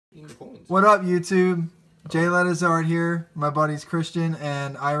What up, YouTube? Jay Letizard here. My buddies Christian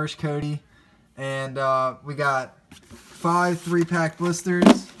and Irish Cody. And we got 5 3-pack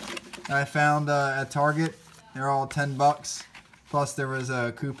blisters I found at Target. They're all 10 bucks. Plus there was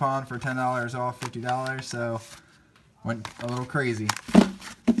a coupon for $10 off $50, so went a little crazy.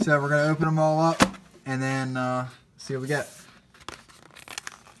 So we're going to open them all up and then see what we get.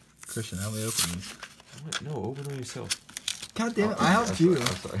 Christian, how do we open these? No, open them yourself. God damn it, I helped you. I'm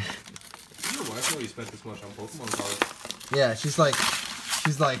sorry. Your wife know you spent this much on Pokemon cards. Yeah, she's like,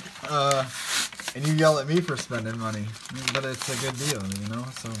 and you yell at me for spending money, but it's a good deal, you know.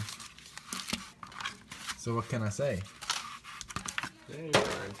 So what can I say? Yeah, you're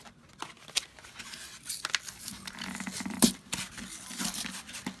fine.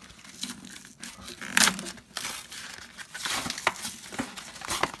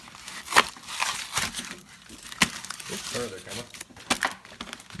 Further, camera.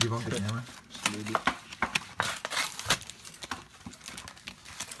 You want the camera? Maybe.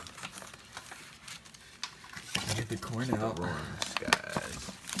 I get the coin out. Orange,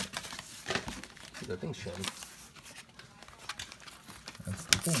 guys. That thing's shiny. That's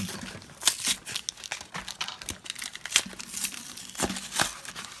the thing.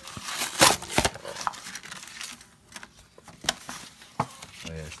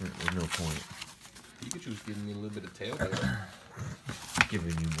 Oh yeah, there's no point. Pikachu's giving me a little bit of tail there.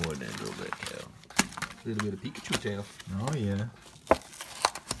 Giving you more than a little bit of tail. A little bit of Pikachu tail. Oh yeah.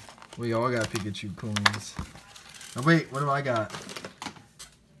 We all got Pikachu coins. Oh wait, what do I got?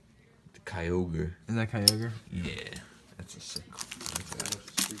 The Kyogre. Is that Kyogre? Yeah, that's a sick one.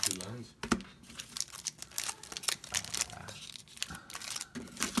 Streaky lines.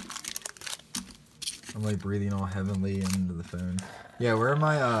 I'm like breathing all heavenly into the phone. Yeah, where are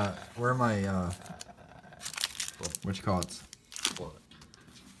my what you call it? What?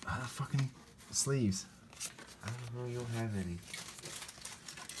 Fucking sleeves. I don't know, you don't have any.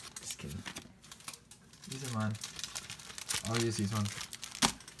 Just kidding. These are mine. I'll use these ones.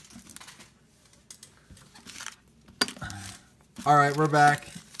 Alright, we're back.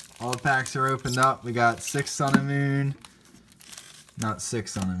 All the packs are opened up. We got 6 Sun and Moon. Not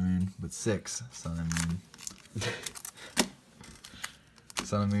 6 Sun and Moon, but 6 Sun and Moon.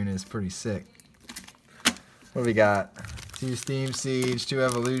 Sun and Moon is pretty sick. What do we got? 2 Steam Siege, 2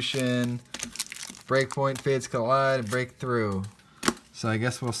 Evolution, Breakpoint, Fates Collide, and Breakthrough. So I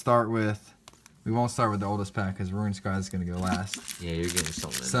guess we'll start with, we won't start with the oldest pack because Ruin Sky is going to go last. Yeah, you're getting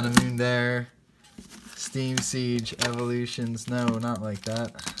something. Sun and Moon there. Steam Siege, Evolutions. No, not like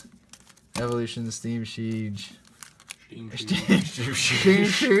that. Evolution, Steam Siege. Steam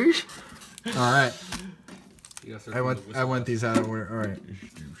Siege. Alright. I went these out of order. Alright.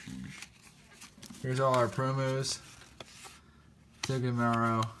 Here's all our promos.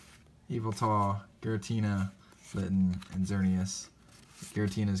 Togedemaru, Yveltal, Giratina, Litten, and Xerneas.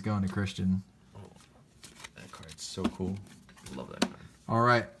 Giratina's going to Christian. Oh, that card's so cool. Love that card.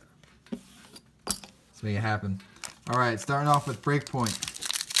 Alright. Let's make it happen. Alright, starting off with Breakpoint.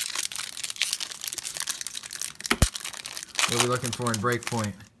 What are we looking for in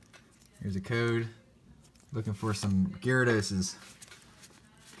Breakpoint? Here's a code. Looking for some Gyarados.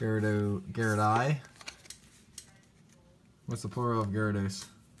 Gyarados. What's the plural of Gyarados?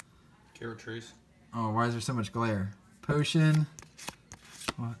 Gyaratrace. Oh, why is there so much glare? Potion.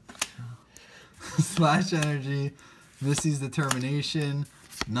 What? Slash Energy. Missy's Determination.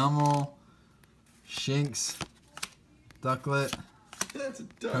 Nummel. Shinx. Ducklet. That's a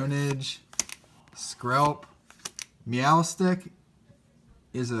duck. Honage. Skrelp. Meowstic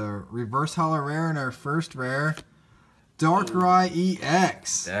is a reverse holo rare and our first rare. Darkrai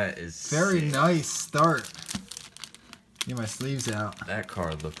EX. That is very sick. nice start. Get my sleeves out. That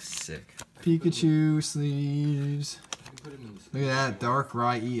card looks sick. Pikachu sleeves. Look at that,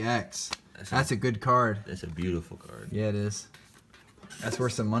 Darkrai EX. That's a good card. That's a beautiful card. Yeah, it is. That's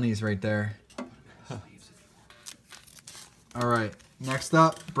worth some monies right there. Alright, next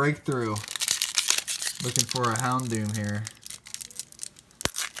up, Breakthrough. Looking for a Houndoom here.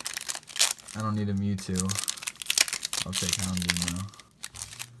 I don't need a Mewtwo. I'll take Houndoom now.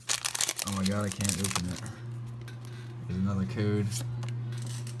 Oh my god, I can't open it. There's another code.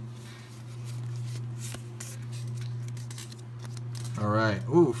 Alright.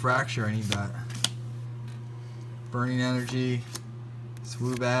 Ooh, Fracture, I need that. Burning Energy.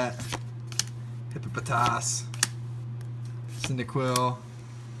 Swoobat. Hippopotas. Cyndaquil.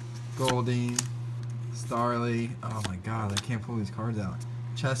 Goldeen. Starly. Oh my god, I can't pull these cards out.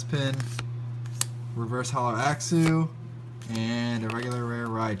 Chespin. Reverse Holo Axu. And a regular rare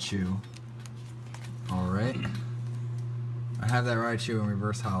Raichu. Alright. I have that Raichu in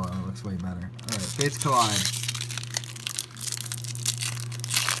reverse hollow. It looks way better. Alright, Fates Collide.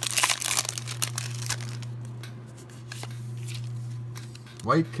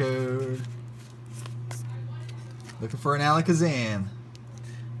 White code. Looking for an Alakazam.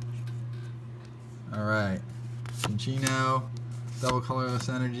 Alright. Cinchino. Double Colorless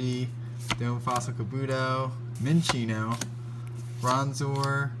Energy. Dome Fossil Kabuto. Minchino.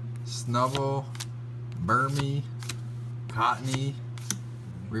 Bronzor. Snubble. Burmy. Cottony.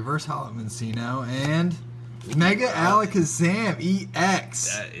 Reverse Hollow Mincino. And Mega Alakazam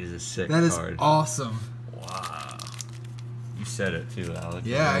EX. That is a sick That is card. awesome. Wow. You said it too, Alakazam.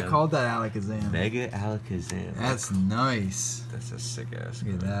 Yeah, I called that Alakazam. Mega Alakazam. That's nice. That's a sick ass.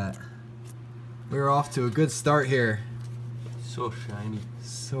 Look at that. We were off to a good start here. So shiny.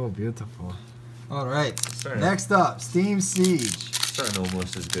 So beautiful. Alright, Starting next up, Steam Siege. Starting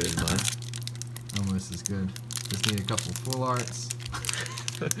almost as good as mine. Almost as good. Just need a couple full arts.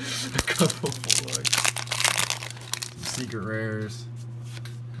 A couple full arts. Some secret rares.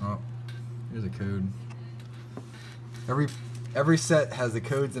 Oh, here's a code. Every set has the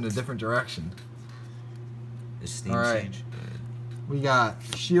codes in a different direction. Is Steam Alright. Siege? We got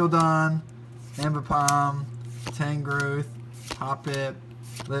Shieldon, Ambipom, Tangrowth, Hoppip,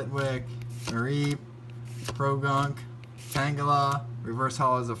 Litwick, Mareep, Progunk, Tangela, Reverse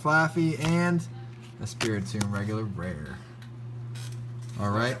Hollows of Flaffy, and a Spiritomb regular rare.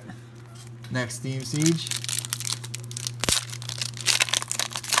 Alright. Next Steam Siege.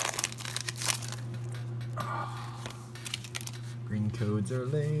 Green codes are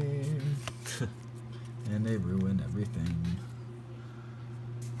lame. And they ruin everything.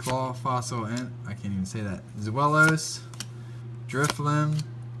 Claw, Fossil, and I can't even say that. Zuelos, Driflim,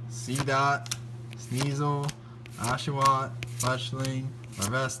 Seedot, Sneasel, Oshawott, Fletchling,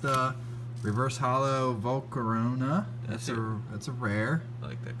 Larvesta, Reverse Hollow, Volcarona. That's a rare. I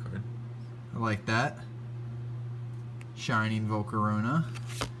like that card. I like that. Shining Volcarona.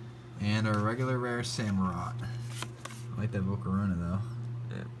 And a regular rare Samurott. I like that Volcarona though.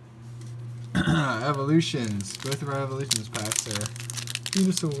 Yeah. Evolutions. Both of our Evolutions packs are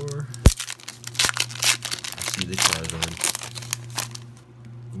Venusaur. I see the Charizard.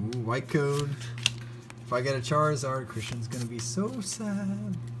 Ooh, white code. If I get a Charizard, Christian's gonna be so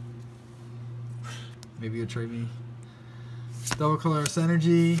sad. Maybe you'll trade me. Double Colorless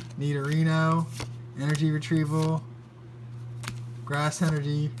Energy, Nidorino, Energy Retrieval, Grass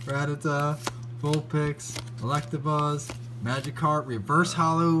Energy, Rattata, Vulpix, Electabuzz, Magikarp, Reverse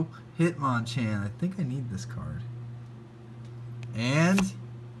Hollow, Hitmonchan. I think I need this card. And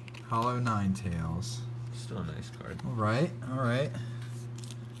Hollow Ninetales. Still a nice card. Alright, alright.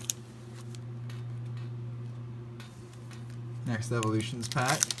 Next Evolutions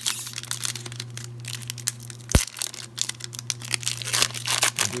pack.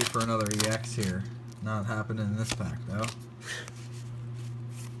 We'll do for another EX here. Not happening in this pack though.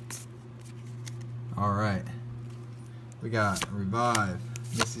 Alright. We got Revive,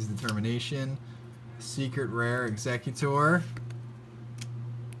 Missy's Determination, Secret Rare Executor,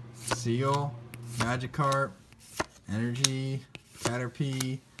 Seal, Magikarp, Energy,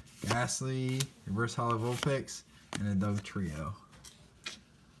 Caterpie, Ghastly, Reverse Hollow Vulpix, and a Doug Trio.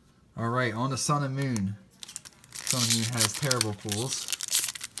 Alright, on to Sun and Moon. Sun and Moon has terrible pulls,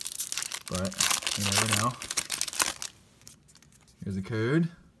 but you never know. Here's a code.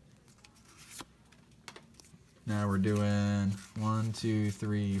 Now we're doing 1, 2,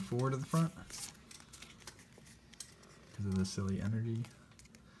 3, 4 to the front because of the silly energy.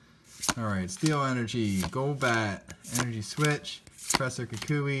 Alright, Steel Energy, Golbat, Energy Switch, Professor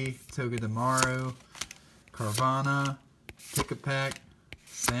Kukui, Togedemaru, Carvana, Pick-a-Peck,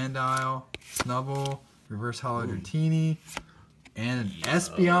 Sandile, Snubble, Reverse Hollow Dratini, and an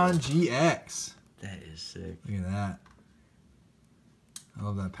Espeon GX. That is sick. Look at that. I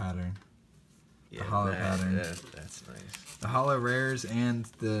love that pattern. Yeah, The hollow pattern. That's nice. The hollow rares and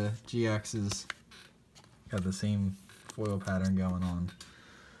the GXs got the same foil pattern going on.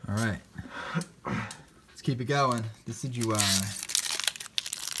 Alright. Let's keep it going. Decidueye.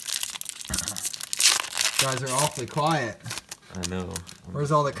 Guys are awfully quiet. I know.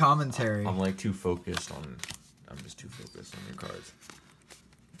 Where's all the commentary? I'm like too focused on. I'm just too focused on your cards.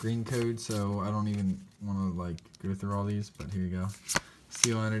 Green code, so I don't even want to like go through all these, but here you go.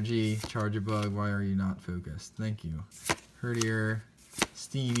 Steel Energy, Charjabug, why are you not focused? Thank you. Herdier,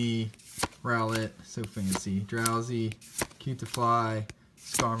 Steamy, Rowlet, so fancy. Drowsy, Cute2Fly,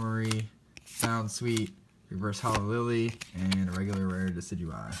 Skarmory, Sound Sweet, Reverse Hollow Lily, and a regular rare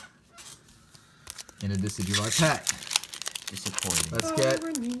Decidueye. In a Decidueye pack. Disappointing.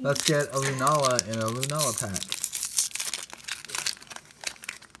 Let's get a Lunala in a Lunala pack.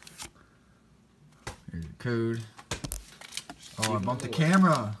 code. Oh, I bumped the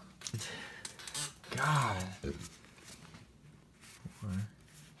camera. God.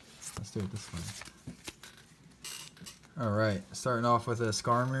 Let's do it this way. Alright, starting off with a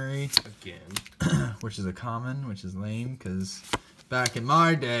Skarmory. Again. Which is a common, which is lame, because back in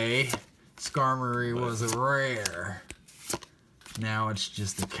my day, Skarmory was a rare. Now it's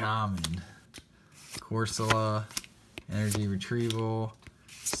just a common. Corsola, Energy Retrieval,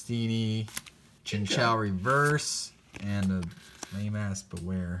 Steenie, Chinchou Reverse, and a lame-ass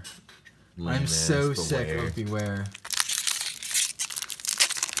Beware. I'm so sick of Beware.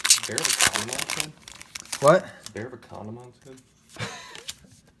 Bear of a Condom. What? Bear of a Condom on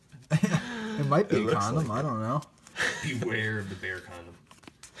It might be a condom, like I don't know. Beware of the bear condom.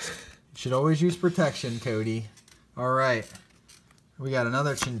 Should always use protection, Cody. Alright. We got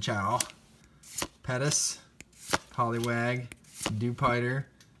another Chinchou. Pettis, Poliwag, Dewpider.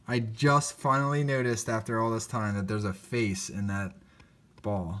 I just finally noticed after all this time that there's a face in that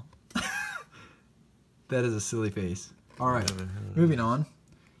ball. That is a silly face. Alright, moving on.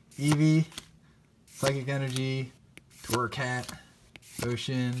 Eevee, Psychic Energy, Torracat,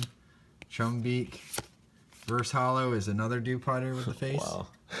 Ocean, Chumbeak. Verse Hollow is another Dewpider with a face. Wow.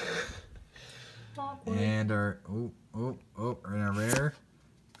 And our and our rare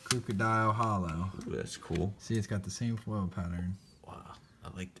Crocodile Hollow. Ooh, that's cool. See, it's got the same flow pattern. Wow, I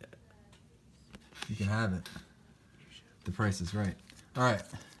like that. You can have it. The price is right. Alright.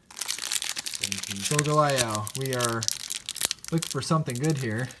 Solgaleo. We are looking for something good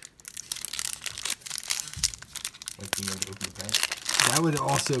here. That would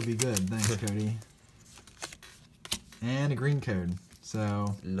also be good. Thanks, Cody. And a green code.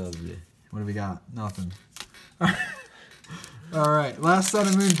 So, lovely. What do we got? Nothing. Alright, last Sun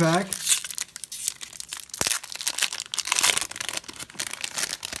and Moon pack.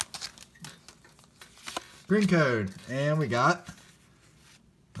 Green code. And we got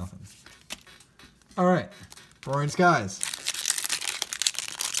nothing. Alright. Roaring Skies.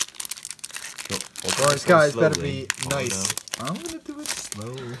 Roaring Skies better be nice. No. I'm gonna do it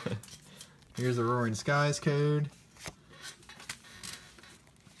slow. Here's the Roaring Skies code.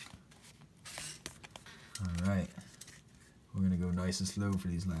 Alright. We're gonna go nice and slow for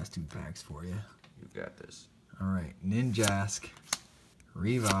these last two packs for you. You got this. Alright. Ninjask,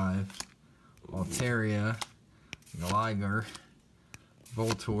 Revive, Altaria, Gligar,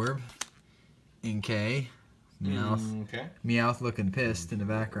 Voltorb, Inkay, Meowth. Okay. Meowth looking pissed in the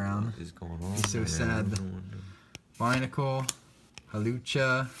background. What is going on? He's so sad. Binacle,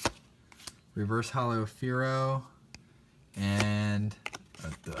 Halucha, Reverse Hollow Fearow, and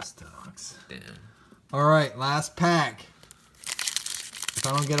a Dustox. Damn. Alright, last pack. If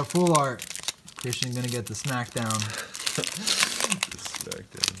I don't get a full art, Christian's gonna get the Smackdown.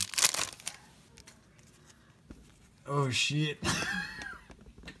 Oh shit.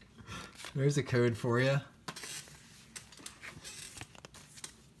 There's a code for you.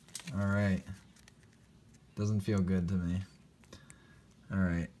 Alright. Doesn't feel good to me.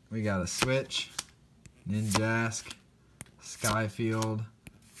 Alright, we got a Switch, Ninjask, Skyfield,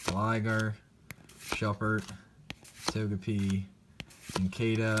 Gligar, Shelpert, Togepi,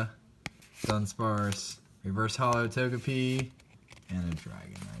 Inkada, Dunsparce, Reverse Hollow Togepi, and a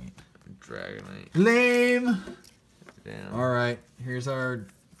Dragonite. Lame! Damn. Alright, here's our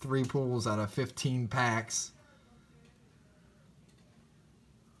 3 pulls out of 15 packs.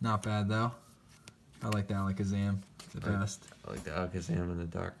 Not bad though. I like the Alakazam the best. I like the Alakazam in the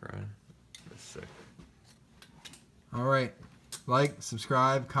Dark Ride. That's sick. Alright, like,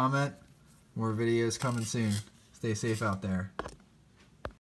 subscribe, comment. More videos coming soon. Stay safe out there.